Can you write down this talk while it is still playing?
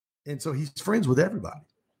And so he's friends with everybody.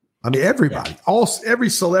 I mean, everybody, Yeah. every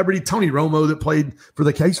celebrity, Tony Romo that played for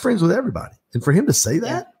the Case, friends with everybody. And for him to say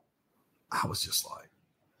that, I was just like,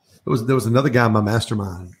 there was another guy in my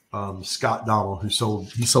mastermind, Scott Donald, he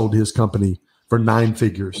sold his company for 9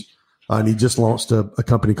 figures. And he just launched a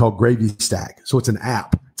company called Gravy Stack. So it's an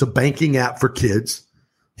app. It's a banking app for kids.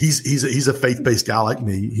 He's a faith-based guy like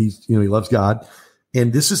me. He loves God.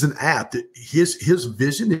 And this is an app that his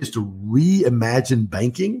vision is to reimagine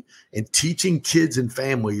banking and teaching kids and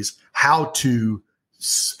families how to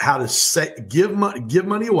give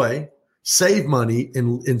money away, save money,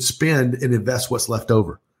 and spend and invest what's left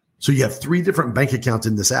over. So you have 3 different bank accounts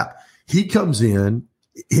in this app. He comes in.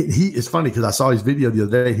 It's funny because I saw his video the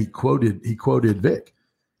other day. He quoted Vic.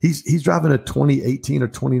 He's driving a 2018 or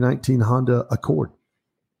 2019 Honda Accord,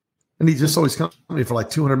 and he just sold his company for like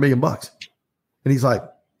 $200 million. And he's like,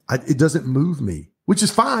 it doesn't move me, which is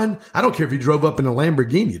fine. I don't care if he drove up in a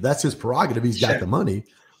Lamborghini. That's his prerogative. He's got the money.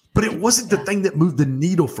 But it wasn't the thing that moved the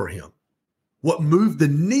needle for him. What moved the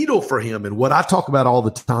needle for him, and what I talk about all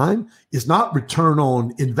the time, is not return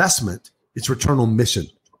on investment. It's return on mission.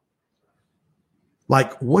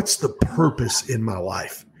 Like, what's the purpose in my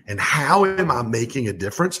life? And how am I making a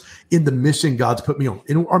difference in the mission God's put me on?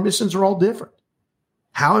 And our missions are all different.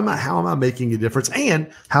 How am I making a difference?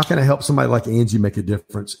 And how can I help somebody like Angie make a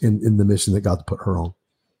difference in the mission that God's put her on?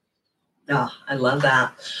 Oh, I love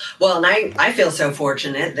that. Well, and I feel so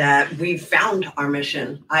fortunate that we've found our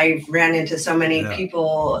mission. I ran into so many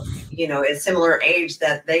people, at similar age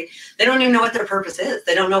that they don't even know what their purpose is.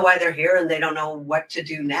 They don't know why they're here, and they don't know what to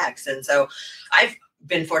do next. And so I've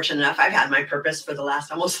been fortunate enough. I've had my purpose for the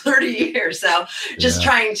last almost 30 years. So just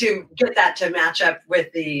trying to get that to match up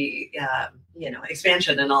with the,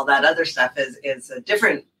 expansion and all that other stuff is a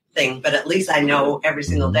different thing. But at least I know every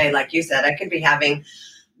single day, like you said, I could be having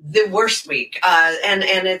the worst week. And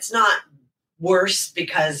it's not worse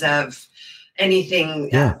because of anything,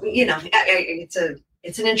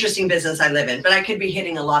 it's an interesting business I live in, but I could be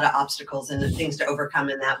hitting a lot of obstacles and things to overcome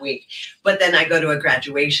in that week. But then I go to a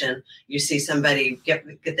graduation, you see somebody get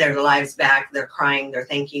their lives back. They're crying, they're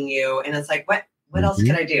thanking you. And it's like, what else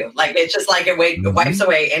can I do? Like, it's just like it wipes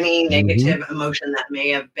away any negative emotion that may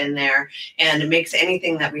have been there. And it makes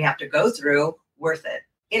anything that we have to go through worth it.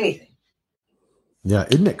 Anything. Yeah.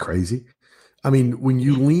 Isn't that crazy? I mean, when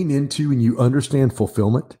you lean into and you understand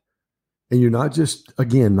fulfillment, and you're not just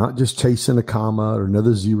chasing a comma or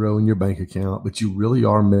another zero in your bank account, but you really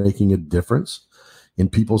are making a difference in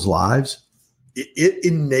people's lives, it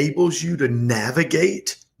enables you to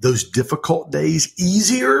navigate those difficult days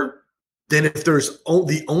easier than if there's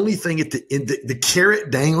the only thing at the end, the carrot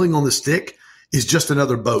dangling on the stick is just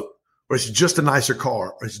another boat, or it's just a nicer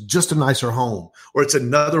car, or it's just a nicer home, or it's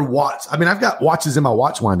another watch. I mean, I've got watches in my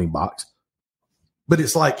watch winding box, but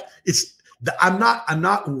it's like, I'm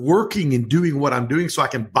not working and doing what I'm doing so I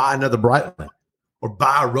can buy another Breitling or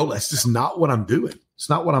buy a Rolex. It's just not what I'm doing. It's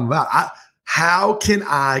not what I'm about. How can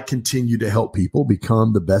I continue to help people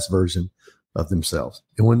become the best version of themselves?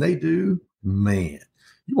 And when they do, man,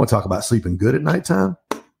 you want to talk about sleeping good at nighttime?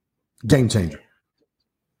 Game changer.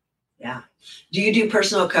 Yeah. Do you do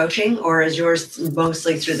personal coaching, or is yours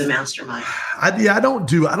mostly through the mastermind? I don't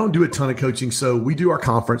do a ton of coaching. So we do our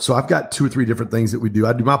conference. So I've got 2 or 3 different things that we do.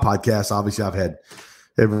 I do my podcast. Obviously, I've had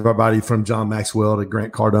everybody from John Maxwell to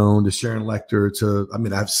Grant Cardone to Sharon Lecter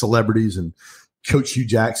I have celebrities and Coach Hugh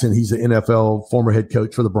Jackson. He's an NFL former head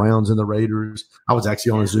coach for the Browns and the Raiders. I was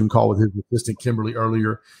actually on a Zoom call with his assistant Kimberly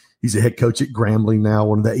earlier. He's a head coach at Grambling now,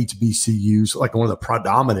 one of the HBCUs, like one of the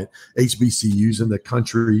predominant HBCUs in the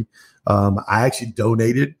country. I actually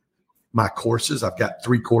donated my courses. I've got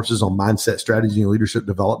 3 courses on mindset, strategy, and leadership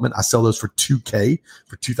development. I sell those for $2,000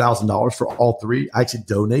 for $2,000 for all 3. I actually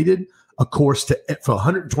donated a course for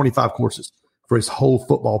 125 courses for his whole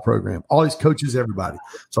football program. All these coaches, everybody.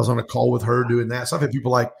 So I was on a call with her doing that. So I've had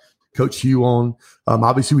people like Coach Hugh on.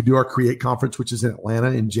 Obviously, we do our Create Conference, which is in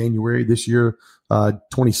Atlanta in January this year,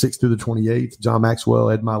 26th through the 28th. John Maxwell,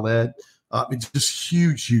 Ed Milet. It's just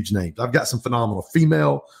huge names. I've got some phenomenal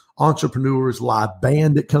female entrepreneurs, live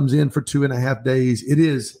band that comes in for 2.5 days. It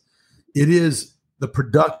is the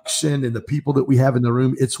production and the people that we have in the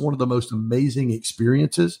room. It's one of the most amazing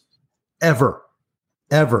experiences ever.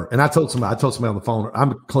 And I told somebody on the phone,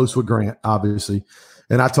 I'm close with Grant, obviously.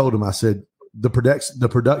 And I told him, I said, the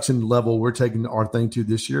production level we're taking our thing to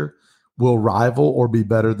this year will rival or be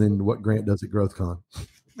better than what Grant does at GrowthCon.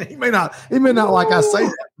 He may not like I say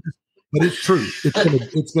that, but it's true.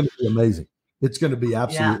 It's gonna be amazing. It's going to be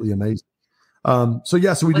absolutely amazing. So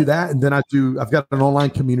we do that. And then I've got an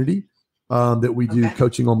online community that we do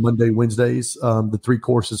coaching on Monday, Wednesdays. The 3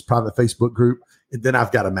 courses private Facebook group. And then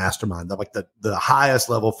I've got a mastermind. Like the highest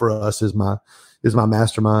level for us is my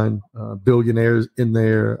mastermind. Billionaires in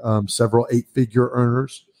there, several 8-figure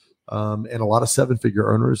earners, and a lot of 7-figure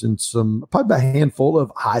earners, and probably about a handful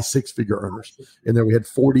of high 6-figure earners. And there we had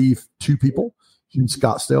 42 people in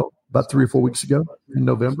Scottsdale about 3 or 4 weeks ago in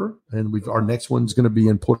November, and our next one's going to be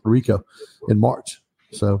in Puerto Rico in March.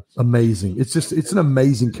 So amazing! It's an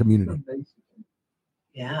amazing community.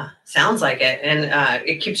 Yeah, sounds like it, and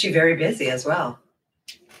it keeps you very busy as well.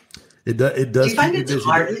 It does. Do you find it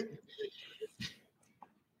hard?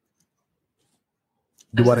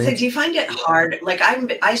 Do you find it hard? Like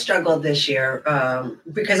I struggled this year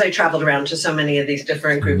because I traveled around to so many of these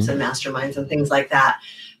different groups and masterminds and things like that.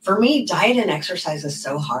 For me, diet and exercise is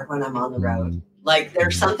so hard when I'm on the road. Like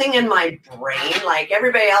there's something in my brain, like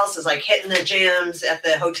everybody else is like hitting the gyms at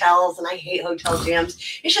the hotels, and I hate hotel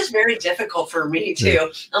gyms. It's just very difficult for me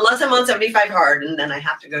too, unless I'm on 75 hard and then I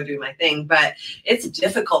have to go do my thing. But it's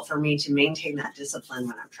difficult for me to maintain that discipline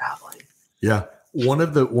when I'm traveling. Yeah. One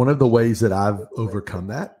of the ways that I've overcome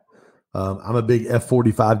that, I'm a big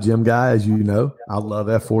F45 gym guy, as you know. I love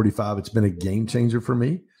F45. It's been a game changer for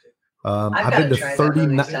me. I've been to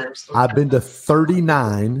 39. I've been to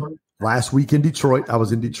 39 last week in Detroit. I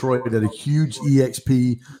was in Detroit at a huge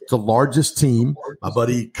EXP, the largest team. My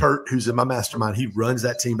buddy Kurt, who's in my mastermind, he runs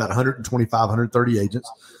that team, about 125, 130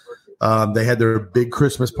 agents. They had their big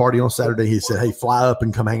Christmas party on Saturday. He said, "Hey, fly up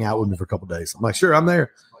and come hang out with me for a couple of days." I'm like, "Sure, I'm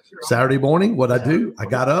there." Saturday morning, what I do, I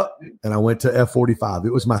got up and I went to F45.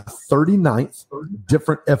 It was my 39th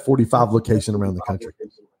different F45 location around the country.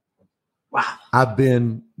 Wow. I've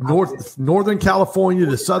been Northern California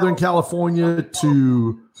to Southern California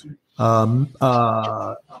to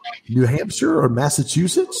New Hampshire or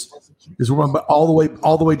Massachusetts is where I'm all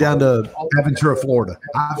the way down to Aventura, Florida.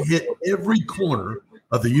 I've hit every corner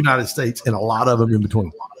of the United States and a lot of them in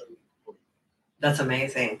between. That's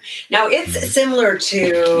amazing. Now it's similar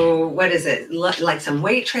to, what is it? Like some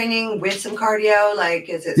weight training with some cardio? Like,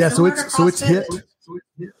 is it? Yeah. So it's HIIT.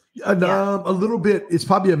 A little bit. It's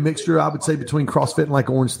probably a mixture, I would say, between CrossFit and like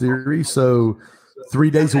Orange Theory. So 3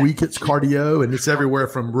 days a week, it's cardio, and it's everywhere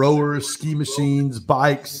from rowers, ski machines,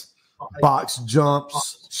 bikes, box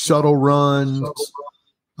jumps, shuttle runs,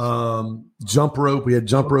 jump rope. We had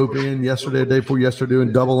jump rope in yesterday, a day before yesterday,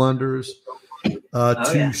 doing double unders.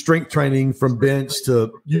 Strength training from bench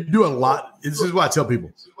to you do a lot. This is what I tell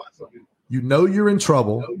people. You know you're in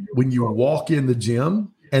trouble when you walk in the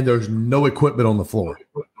gym and there's no equipment on the floor.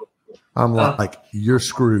 I'm like, you're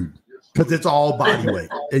screwed because it's all body weight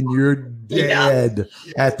and you're dead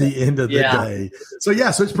at the end of the day. So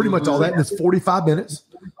it's pretty much all that. And it's 45 minutes.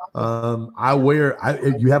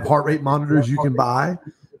 You have heart rate monitors you can buy,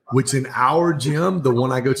 which in our gym, the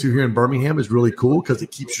one I go to here in Birmingham, is really cool because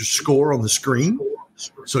it keeps your score on the screen.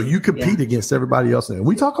 So you compete against everybody else. And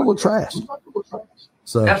we talk a little trash.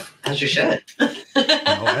 So as you should.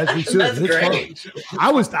 As we should. That's great. Fun.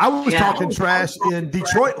 I was talking trash in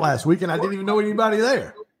Detroit last week, and I didn't even know anybody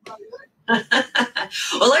there. Well,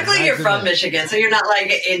 luckily you're from Michigan, so you're not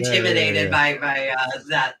like intimidated by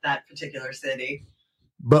that particular city.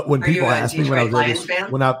 But when people ask me when I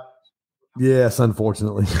was yes,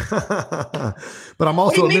 unfortunately. But I'm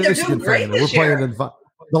also a Michigan fan. We're playing in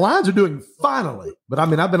the Lions are doing finally. But I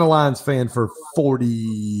mean, I've been a Lions fan for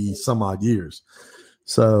 40 some odd years.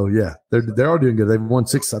 So yeah, they're all doing good. They've won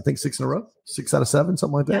 6 in a row, 6 out of 7,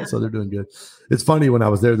 something like that. Yeah. So they're doing good. It's funny when I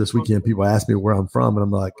was there this weekend, people asked me where I'm from, and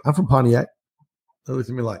I'm like, I'm from Pontiac. They looked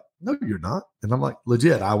at me like, no, you're not. And I'm like,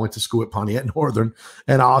 legit. I went to school at Pontiac Northern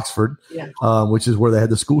and Oxford, which is where they had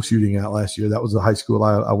the school shooting out last year. That was the high school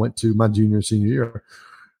I went to my junior and senior year.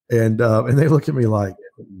 And they look at me like,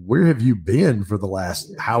 where have you been for the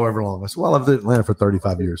last however long? I said, well, I've lived in Atlanta for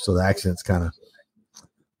 35 years. So the accent's kind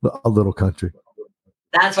of a little country.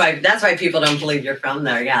 That's why people don't believe you're from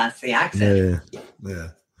there. Yeah, it's the accent.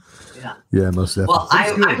 Yeah, most definitely. Well,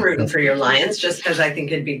 I'm rooting for your Lions just because I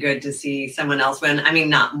think it'd be good to see someone else win. I mean,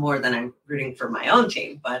 not more than I'm rooting for my own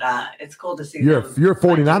team, but it's cool to see. You're a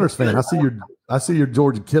 49ers fan. I see your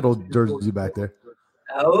George Kittle jersey back there.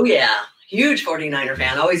 Oh yeah, huge 49er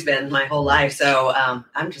fan. Always been my whole life. So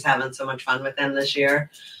I'm just having so much fun with them this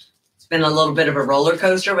year. It's been a little bit of a roller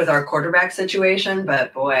coaster with our quarterback situation,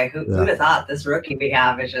 but boy, who'd have thought this rookie we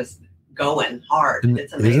have is just going hard. And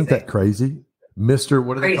it's amazing. Isn't that crazy? Mr.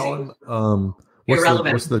 What do they call him?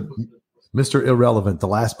 Irrelevant. What's the Mr. Irrelevant? The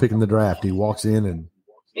last pick in the draft. He walks in and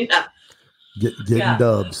getting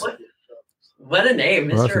dubs. What a name,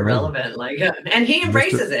 Mr. Irrelevant. Like, and he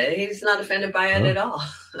embraces it. He's not offended by it at all.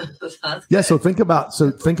 Yeah. So think about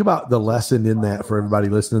the lesson in that for everybody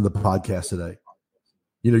listening to the podcast today.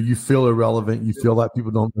 You feel irrelevant. You feel like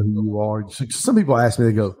people don't know who you are. Some people ask me,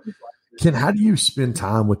 they go, how do you spend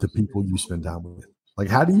time with the people you spend time with? Like,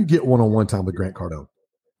 how do you get one-on-one time with Grant Cardone?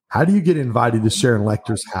 How do you get invited to Sharon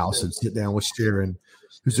Lecter's house and sit down with Sharon,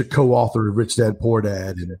 who's a co-author of Rich Dad, Poor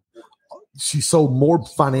Dad? And she sold more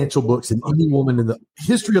financial books than any woman in the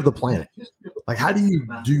history of the planet. Like, how do you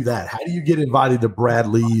do that? How do you get invited to Brad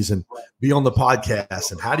Lee's and be on the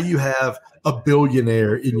podcast? And how do you have a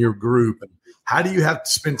billionaire in your group? And how do you have to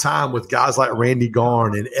spend time with guys like Randy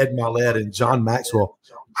Garn and Ed Mylett and John Maxwell?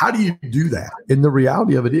 How do you do that? And the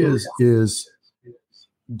reality of it is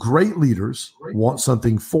great leaders want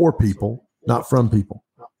something for people, not from people.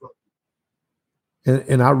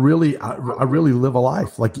 And I really live a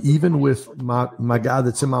life. Like, even with my guy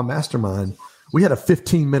that's in my mastermind, we had a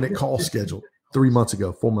 15-minute call scheduled 4 months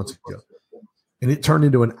ago. And it turned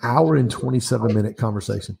into an hour and 27-minute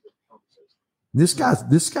conversation. This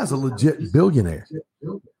guy's a legit billionaire.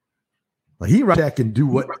 Like, he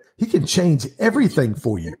can change everything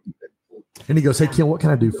for you. And he goes, "Hey, Ken, what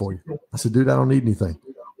can I do for you?" I said, "Dude, I don't need anything."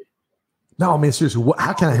 "No, man, seriously,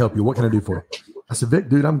 how can I help you? What can I do for you?" I said, "Vic,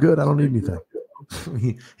 dude, I'm good. I don't need anything."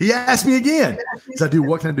 He asked me again. He said, "Dude,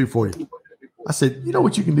 what can I do for you?" I said, "You know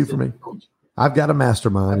what you can do for me? I've got a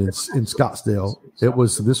mastermind in Scottsdale.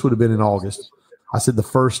 This would have been in August." I said the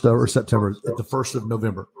 1st or September, at the 1st of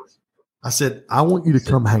November. I said, "I want you to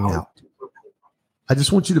come hang out. I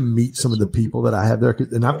just want you to meet some of the people that I have there.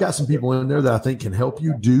 And I've got some people in there that I think can help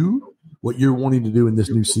you do what you're wanting to do in this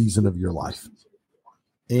new season of your life."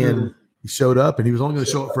 And he showed up, and he was only going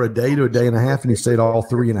to show up for a day to a day and a half, and he stayed all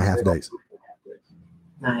 3.5 days.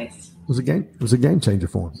 Nice. It was a game changer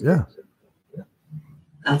for him. Yeah.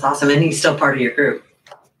 That's awesome. And he's still part of your group.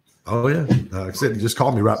 Oh, yeah. Like I said, he just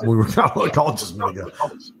called me right when we were calling just a minute ago.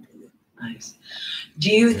 Nice.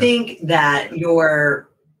 Do you think that your,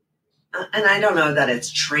 and I don't know that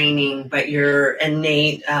it's training, but your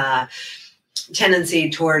innate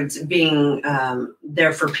tendency towards being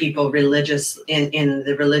there for people religious in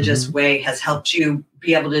the religious way has helped you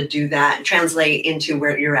be able to do that and translate into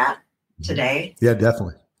where you're at today? Yeah,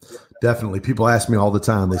 definitely. Definitely. People ask me all the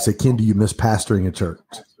time. They say, "Ken, do you miss pastoring a church?"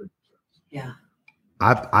 Yeah.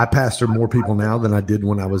 I pastor more people now than I did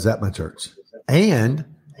when I was at my church. And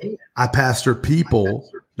I pastor people,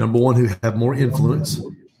 number one, who have more influence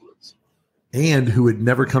and who would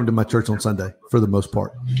never come to my church on Sunday for the most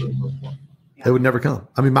part. They would never come.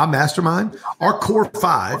 I mean, my mastermind, our core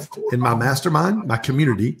 5 in my mastermind, my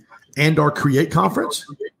community, and our Create conference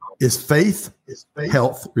is faith,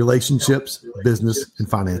 health, relationships, business, and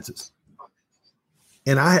finances.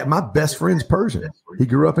 And my best friend's Persian. He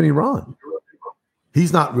grew up in Iran.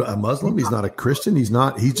 He's not a Muslim. He's not a Christian. He's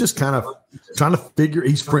just kind of trying to figure,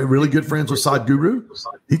 he's really good friends with Sadhguru.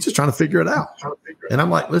 He's just trying to figure it out. And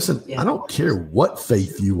I'm like, "Listen, I don't care what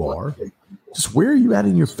faith you are. Just where are you at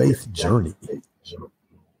in your faith journey?"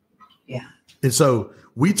 Yeah. And so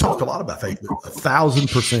we talk a lot about faith.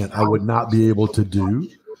 1,000% I would not be able to do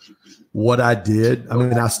what I did. I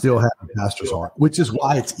mean, I still have a pastor's heart, which is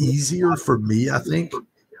why it's easier for me, I think,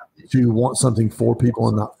 to want something for people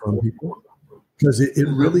and not from people. Because it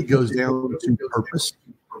really goes down to purpose.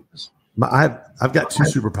 I've got 2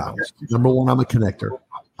 superpowers. Number one, I'm a connector.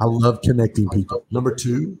 I love connecting people. Number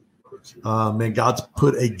 2, man, God's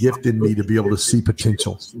put a gift in me to be able to see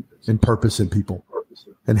potential and purpose in people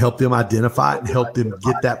and help them identify it and help them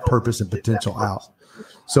get that purpose and potential out.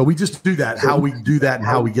 So we just do that. How we do that and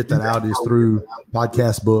how we get that out is through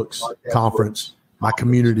podcast, books, conference, my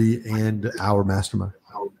community, and our mastermind.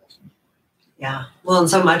 Yeah. Well, and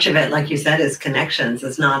so much of it, like you said, is connections.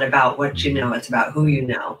 It's not about what you know. It's about who you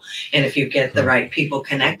know. And if you get the right people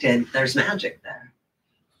connected, there's magic there.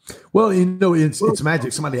 Well, it's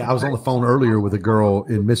magic. I was on the phone earlier with a girl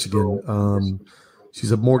in Michigan.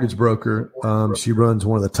 She's a mortgage broker. She runs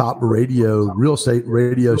one of the top real estate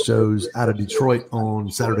radio shows out of Detroit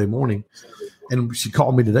on Saturday morning. And she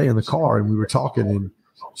called me today in the car, and we were talking, and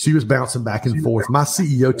she was bouncing back and forth. My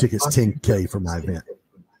CEO ticket's $10K for my event.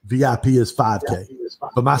 VIP is $5K.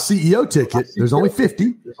 But my CEO ticket, there's only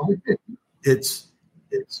 50. It's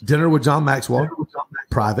dinner with John Maxwell,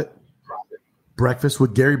 private. Breakfast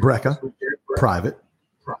with Gary Brecka, private.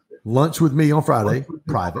 Lunch with me on Friday,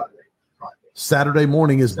 private. Saturday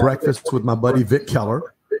morning is breakfast with my buddy Vic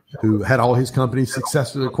Keller, who had all his companies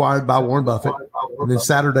successfully acquired by Warren Buffett. And then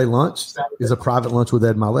Saturday lunch is a private lunch with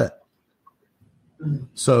Ed Mylett.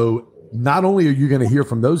 So not only are you going to hear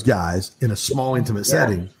from those guys in a small, intimate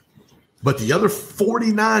setting, But the other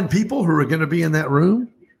 49 people who are going to be in that room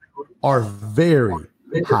are very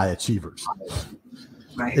high achievers.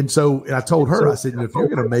 Right. And so I told her, I said, if you're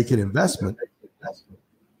going to make an investment,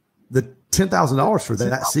 the $10,000 for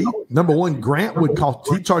that seat, number one, Grant would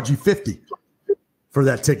he'd charge you $50 for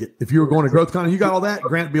that ticket. If you were going to GrowthCon, you got all that,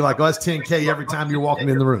 Grant would be like, oh, that's $10K every time you're walking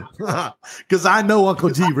in the room. Because I know Uncle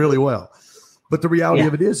G really well. But the reality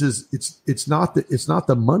of it is it's not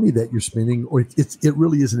the money that you're spending, or it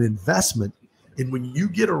really is an investment. And when you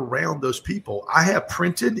get around those people, I have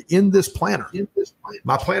printed in this planner,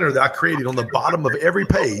 my planner that I created, on the bottom of every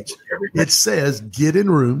page, it says, get in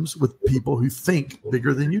rooms with people who think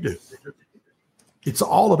bigger than you do. It's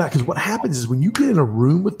all about, because what happens is when you get in a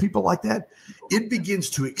room with people like that, it begins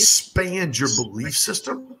to expand your belief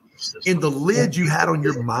system, and the lid you had on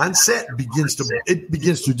your mindset begins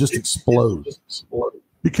to just explode,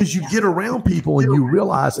 because you get around people and you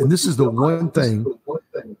realize, and this is the one thing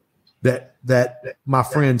that my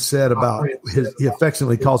friend said about he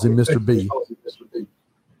affectionately calls him Mr. B.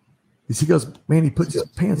 He goes, man, he puts his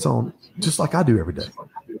pants on just like I do every day.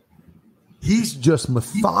 He's just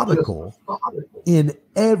methodical in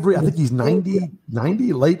I think he's 90,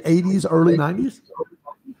 late 80s, early 90s.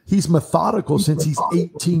 He's methodical since he's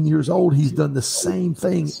 18 years old. He's done the same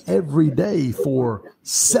thing every day for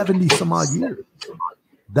 70 some odd years.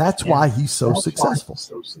 That's why he's so successful.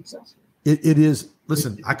 It is,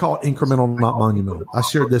 listen, I call it incremental, not monumental. I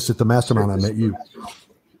shared this at the mastermind I met you.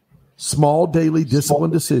 Small daily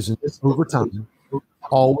disciplined decisions over time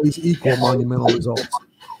always equal monumental results.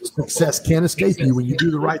 Success can't escape you when you do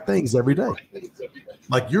the right things every day.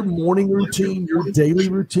 Like your morning routine, your daily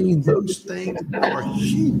routine, those things are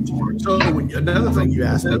huge. So another thing you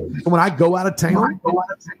asked me, when I go out of town,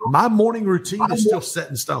 my morning routine is still set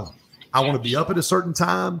in stone. I want to be up at a certain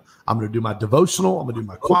time. I'm going to do my devotional. I'm going to do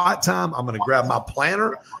my quiet time. I'm going to grab my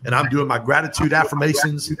planner, and I'm doing my gratitude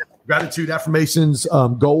affirmations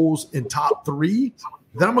goals in top 3.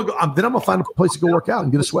 Then I'm going to find a place to go work out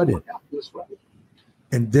and get a sweat in.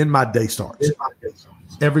 And then my day starts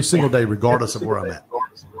every single day, regardless of where I'm at.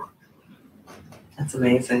 That's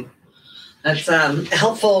amazing. That's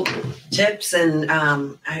helpful tips. And I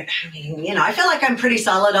mean, I feel like I'm pretty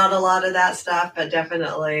solid on a lot of that stuff, but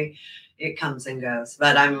definitely it comes and goes.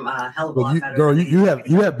 But I'm a hell of a lot better. Girl, you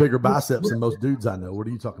have bigger biceps than most dudes I know. What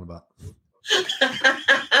are you talking about?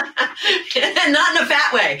 Not in a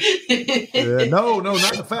fat way. No,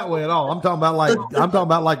 not in a fat way at all. I'm talking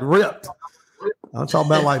about like ripped. I'm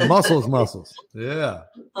talking about like muscles. Yeah.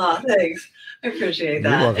 Oh, thanks. I appreciate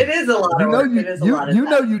that. It is a lot of work. It is a lot of you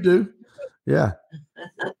know you do. Yeah.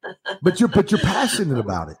 But you're passionate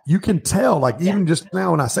about it. You can tell, like even just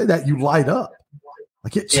now when I say that, you light up.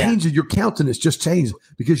 Like it changes, your countenance just changes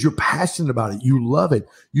because you're passionate about it. You love it.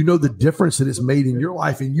 You know the difference that it's made in your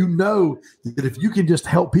life. And you know that if you can just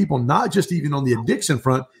help people, not just even on the addiction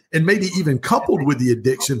front, and maybe even coupled with the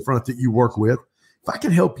addiction front that you work with, if I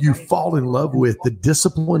can help you fall in love with the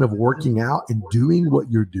discipline of working out and doing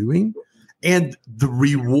what you're doing and the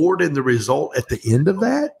reward and the result at the end of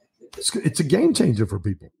that, it's a game changer for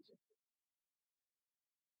people.